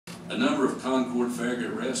A number of Concord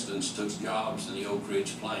Farragut residents took jobs in the Oak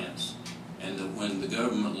Ridge plants, and when the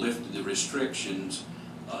government lifted the restrictions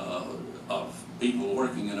of people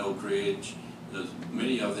working in Oak Ridge,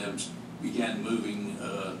 many of them began moving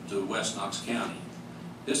to West Knox County.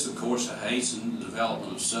 This, of course, hastened the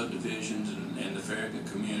development of subdivisions and the Farragut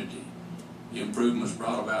community. The improvements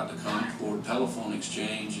brought about the Concord Telephone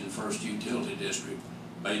Exchange and First Utility District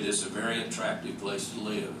made this a very attractive place to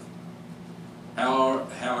live.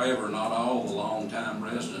 However, not all the long-time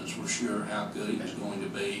residents were sure how good it was going to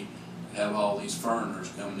be to have all these foreigners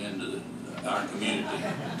coming into our community.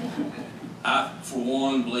 I, for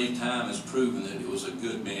one, believe time has proven that it was a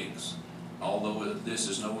good mix. Although this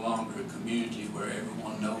is no longer a community where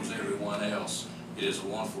everyone knows everyone else, it is a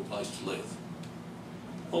wonderful place to live.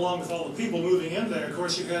 Along with all the people moving in there, of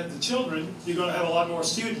course, you had the children, you're going to have a lot more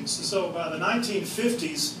students. And so by the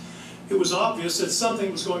 1950s, it was obvious that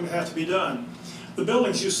something was going to have to be done. The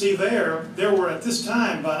buildings you see there were at this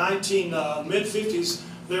time, by mid-50s,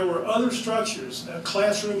 there were other structures,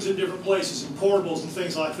 classrooms in different places, and portables and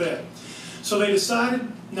things like that. So they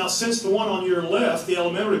decided, now since the one on your left, the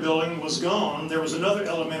elementary building, was gone, there was another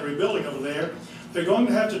elementary building over there, they're going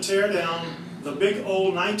to have to tear down the big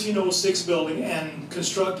old 1906 building and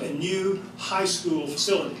construct a new high school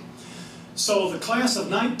facility. So the class of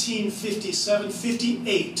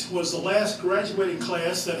 1957-58 was the last graduating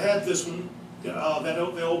class that had this one,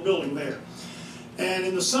 the old building there. And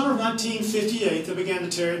in the summer of 1958, they began to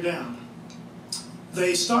tear it down.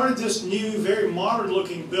 They started this new, very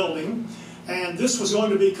modern-looking building, and this was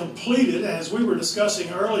going to be completed, as we were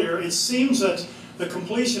discussing earlier. It seems that the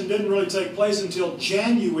completion didn't really take place until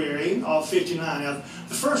January of '59. Now,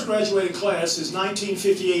 the first graduating class is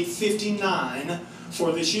 1958-59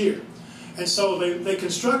 for this year. And so they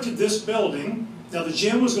constructed this building. Now, the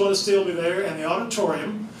gym was going to still be there, and the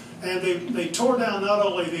auditorium. And they tore down not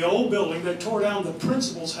only the old building, they tore down the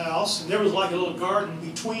principal's house, and there was like a little garden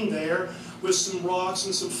between there with some rocks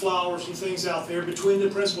and some flowers and things out there between the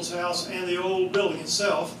principal's house and the old building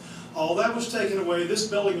itself. All that was taken away. This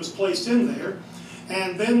building was placed in there.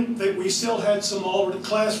 And then we still had some alternate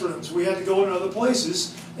classrooms. We had to go in other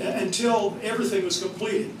places until everything was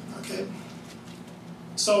completed. Okay.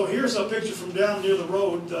 So here's a picture from down near the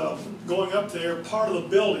road going up there. Part of the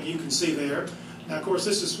building you can see there. Now, of course,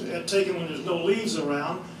 this is taken when there's no leaves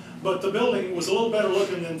around, but the building was a little better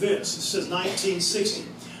looking than this. It says 1960.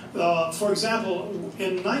 For example,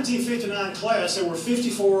 in 1959 class, there were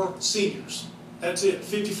 54 seniors. That's it,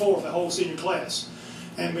 54 of the whole senior class.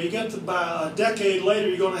 And when you get to by a decade later,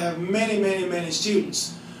 you're going to have many, many, many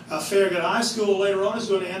students. Farragut High School later on is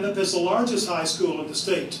going to end up as the largest high school in the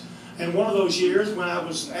state. And one of those years, when I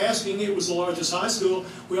was asking, it was the largest high school.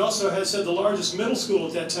 We also had said the largest middle school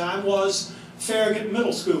at that time was Farragut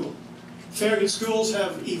Middle School. Farragut schools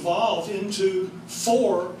have evolved into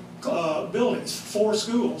 4 buildings, 4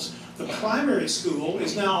 schools. The primary school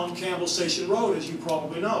is now on Campbell Station Road, as you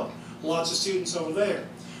probably know. Lots of students over there.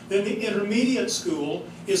 Then the intermediate school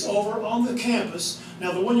is over on the campus.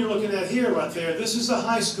 Now the one you're looking at here right there, this is the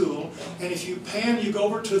high school. And if you pan, you go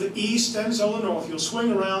over to the east and so the north. You'll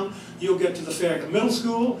swing around, you'll get to the Farragut Middle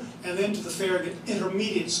School and then to the Farragut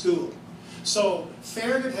Intermediate School. So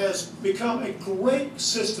Farragut has become a great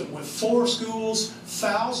system with 4 schools,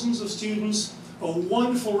 thousands of students, a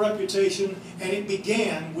wonderful reputation, and it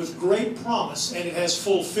began with great promise, and it has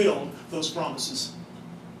fulfilled those promises.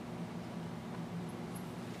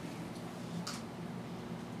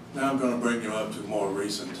 Now I'm going to bring you up to more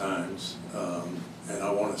recent times, and I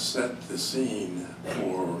want to set the scene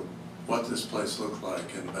for what this place looked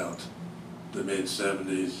like in about the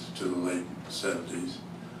mid-70s to the late 70s.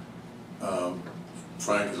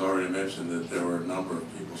 Frank has already mentioned that there were a number of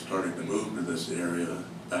people starting to move to this area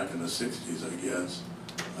back in the 60s, I guess,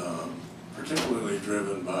 particularly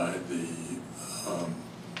driven by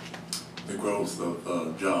the growth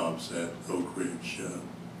of jobs at Oak Ridge.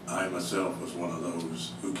 I myself was one of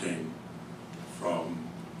those who came from,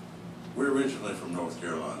 we're originally from North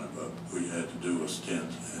Carolina, but we had to do a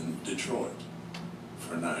stint in Detroit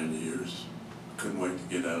for 9 years. Couldn't wait to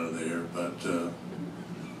get out of there, but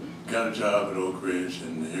got a job at Oak Ridge,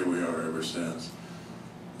 and here we are ever since.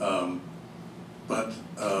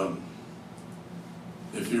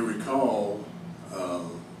 If you recall,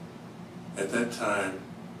 at that time,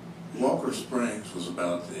 Walker Springs was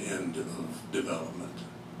about the end of development.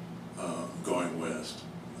 Going west.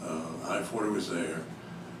 I-40 was there,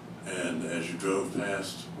 and as you drove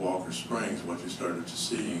past Walker Springs, what you started to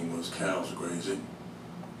see was cows grazing,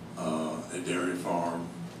 a dairy farm,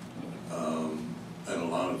 and a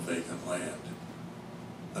lot of vacant land.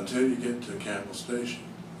 Until you get to Campbell Station,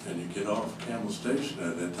 and you get off Campbell Station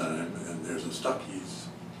at that time, and there's a Stuckey's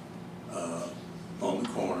on the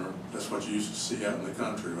corner. That's what you used to see out in the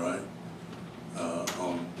country, right?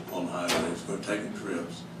 On highways, taking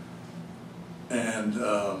trips. And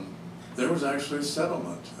there was actually a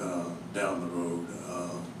settlement down the road,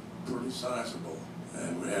 pretty sizable,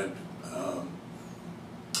 and we had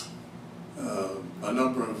a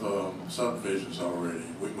number of subdivisions already.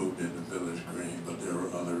 We moved into Village Green, but there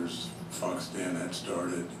were others. Fox Den had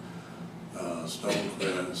started,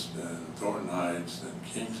 Stonecrest and Thornton Heights and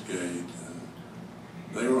Kingsgate, and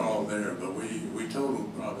they were all there, but we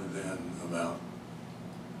totaled probably then about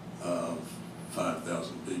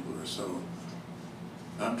 5,000 people or so.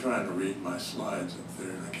 I'm trying to read my slides up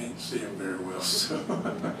there, and I can't see them very well, so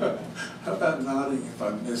how about nodding if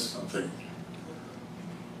I missed something?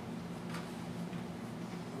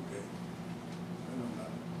 Okay.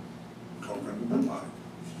 Talking to my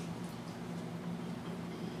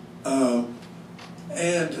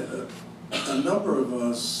and a number of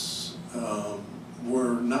us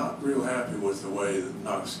were not real happy with the way that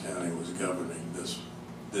Knox County was governing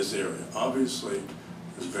this area. Obviously,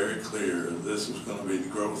 it was very clear that this was going to be the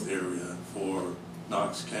growth area for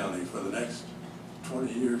Knox County for the next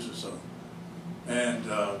 20 years or so. And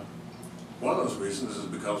one of those reasons is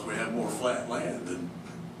because we have more flat land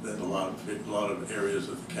than a lot of areas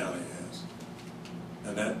of the county has.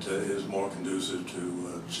 And that is more conducive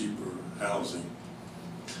to cheaper housing.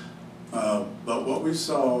 But what we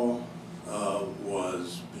saw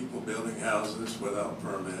was people building houses without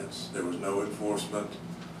permits. There was no enforcement.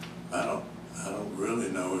 I don't really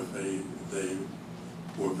know if they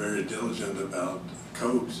were very diligent about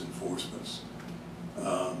codes enforcements.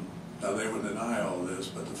 Now they would deny all this,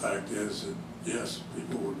 but the fact is that yes,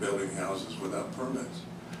 people were building houses without permits.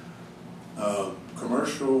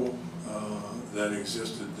 Commercial that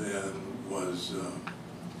existed then was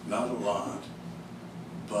not a lot,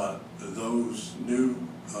 but those new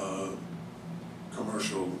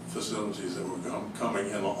commercial facilities that were coming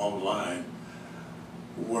in online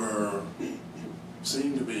there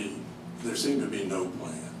seemed to be no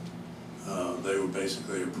plan. They would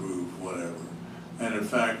basically approve whatever. And in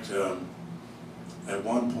fact, at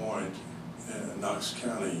one point, Knox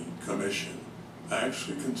County Commission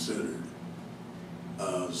actually considered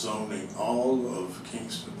zoning all of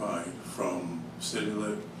Kingston Pike from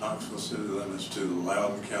Knoxville city limits to the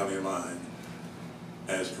Loudoun County line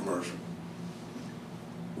as commercial,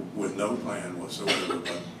 with no plan whatsoever.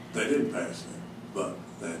 But they didn't pass it. But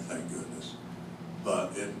thank goodness.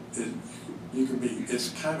 But it's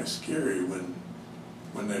kind of scary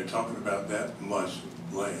when they're talking about that much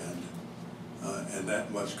land and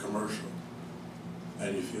that much commercial,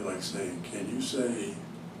 and you feel like saying, can you say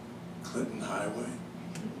Clinton Highway?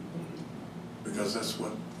 Because that's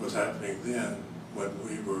what was happening then when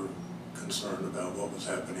we were concerned about what was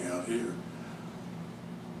happening out here.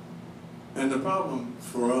 And the problem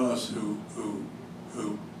for us who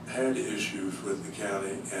had issues with the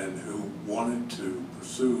county and who wanted to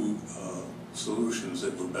pursue solutions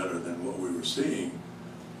that were better than what we were seeing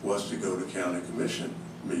was to go to county commission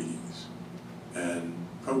meetings and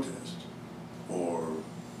protest or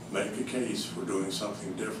make a case for doing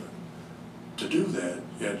something different. To do that,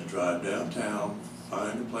 you had to drive downtown,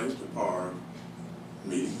 find a place to park.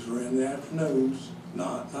 Meetings were in the afternoons,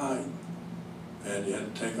 not night, and you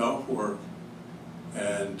had to take off work.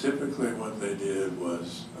 And typically what they did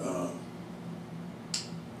was,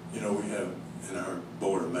 we have in our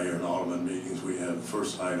Board of Mayor and Alderman meetings, we have the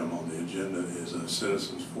first item on the agenda is a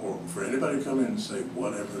citizens forum for anybody to come in and say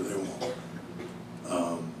whatever they want.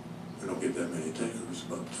 We don't get that many takers,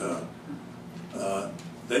 but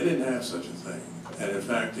they didn't have such a thing. And in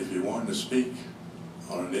fact, if you wanted to speak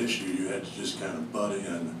on an issue, you had to just kind of butt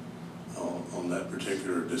in on that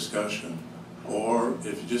particular discussion. Or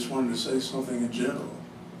if you just wanted to say something in general,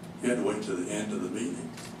 you had to wait to the end of the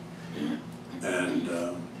meeting. And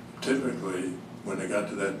typically, when they got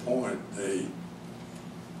to that point, they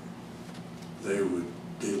would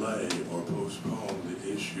delay or postpone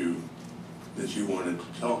the issue that you wanted to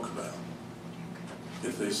talk about.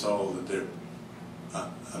 If they saw that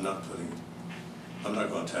I'm not going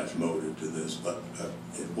to attach motive to this, but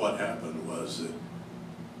what happened was that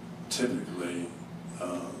typically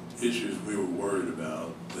issues we were worried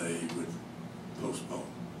about, they would postpone.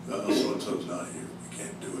 So-and-so's not here, we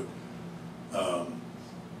can't do it.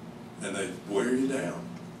 And they wear you down.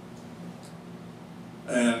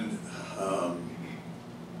 And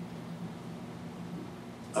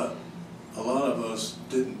a lot of us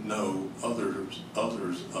didn't know others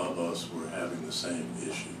of us were having the same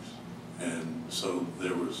issues. And so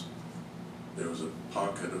there was There was a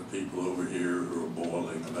pocket of people over here who were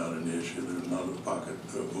boiling about an issue. There was another pocket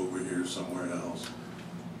over here somewhere else.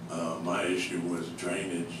 My issue was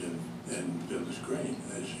drainage in Village Green.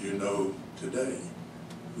 As you know today,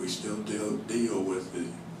 we still deal with the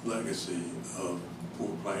legacy of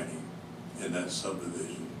poor planning in that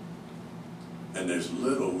subdivision. And there's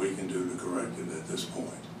little we can do to correct it at this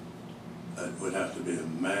point. It would have to be a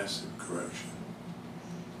massive correction.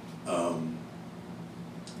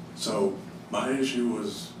 So my issue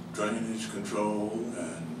was drainage control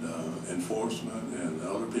and enforcement, and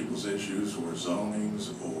other people's issues were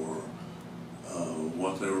zonings or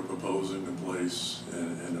what they were proposing to place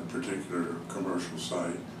in a particular commercial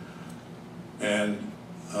site. And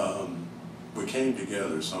we came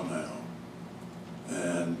together somehow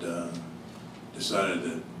and decided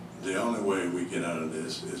that the only way we get out of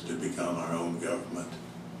this is to become our own government,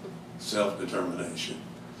 self-determination.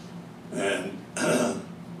 And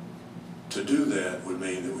to do that would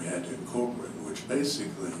mean that we had to incorporate, which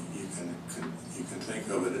basically you can think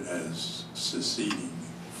of it as seceding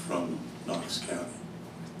from Knox County.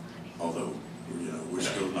 Although, you know, we're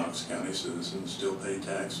still Knox County citizens, still pay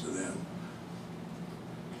tax to them.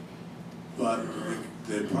 But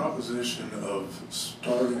the proposition of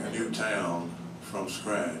starting a new town from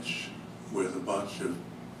scratch with a bunch of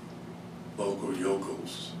local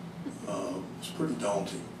yokels was pretty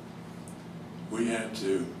daunting. We had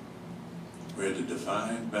to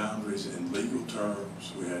define boundaries in legal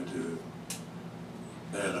terms.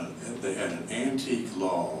 They had an antique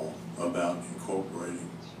law about incorporating,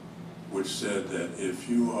 which said that if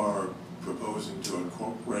you are proposing to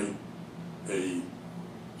incorporate a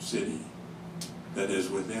city that is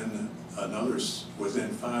within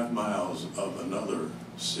 5 miles of another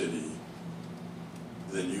city,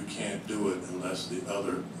 then you can't do it unless the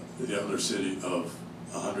other city of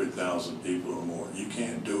 100,000 people or more. You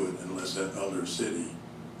can't do it unless that other city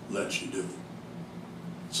lets you do it.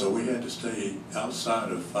 So we had to stay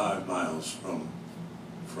outside of 5 miles from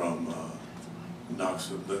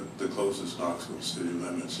Knoxville, the closest Knoxville city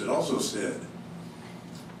limits. It also said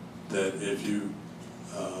that if you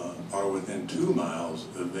are within 2 miles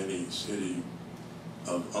of any city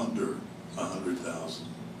of under 100,000,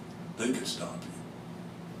 they could stop you.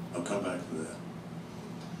 I'll come back to that.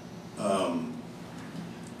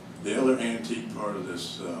 The other antique part of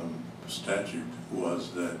this statute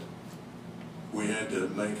was that we had to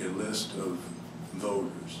make a list of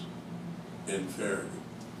voters in Farragut.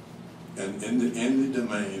 And in the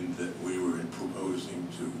domain that we were proposing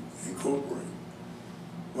to incorporate.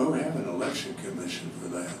 Well, we have an election commission for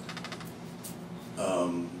that.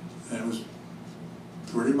 And it was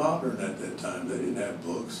pretty modern at that time. They didn't have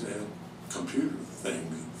books, they had computer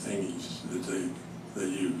thingies that they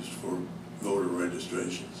used for voter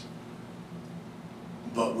registrations.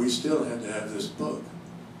 But we still had to have this book.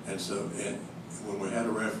 And so when we had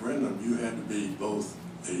a referendum, you had to be both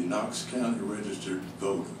a Knox County registered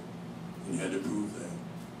voter, and you had to prove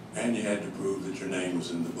that. And you had to prove that your name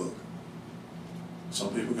was in the book.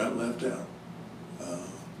 Some people got left out,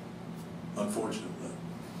 unfortunately.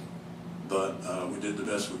 But we did the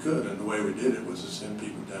best we could, and the way we did it was to send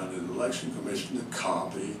people down to the election commission to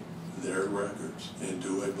copy their records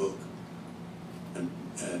into a book.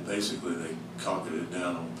 And basically they copied it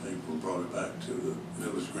down on paper and brought it back to the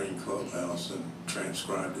Village Green Clubhouse and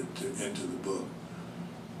transcribed it into the book.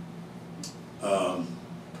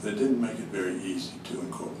 They didn't make it very easy to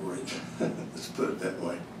incorporate, let's put it that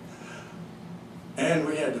way. And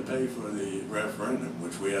we had to pay for the referendum,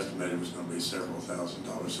 which we estimated was going to be several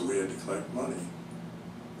 $1,000s, so we had to collect money.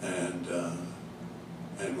 And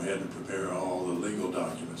we had to prepare all the legal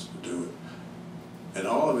documents to do it. And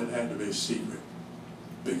all of it had to be secret,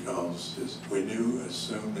 because we knew as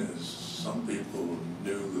soon as some people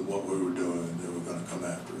knew that what we were doing, they were going to come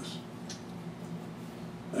after us.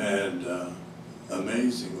 And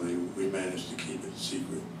amazingly, we managed to keep it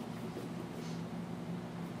secret.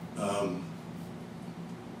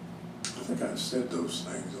 I think I've said those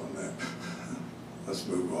things on that. Let's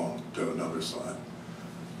move on to another slide.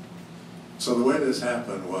 So the way this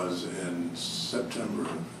happened was in September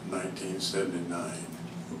 1979,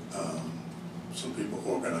 some people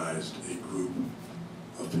organized a group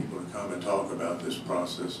of people to come and talk about this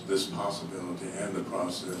process, this possibility, and the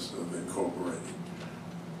process of incorporating.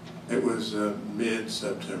 It was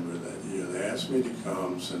mid-September that year. They asked me to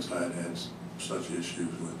come since I had had such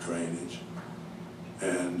issues with drainage.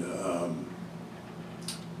 And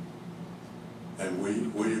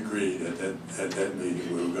we agreed at that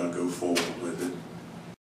meeting we were going to go forward with it.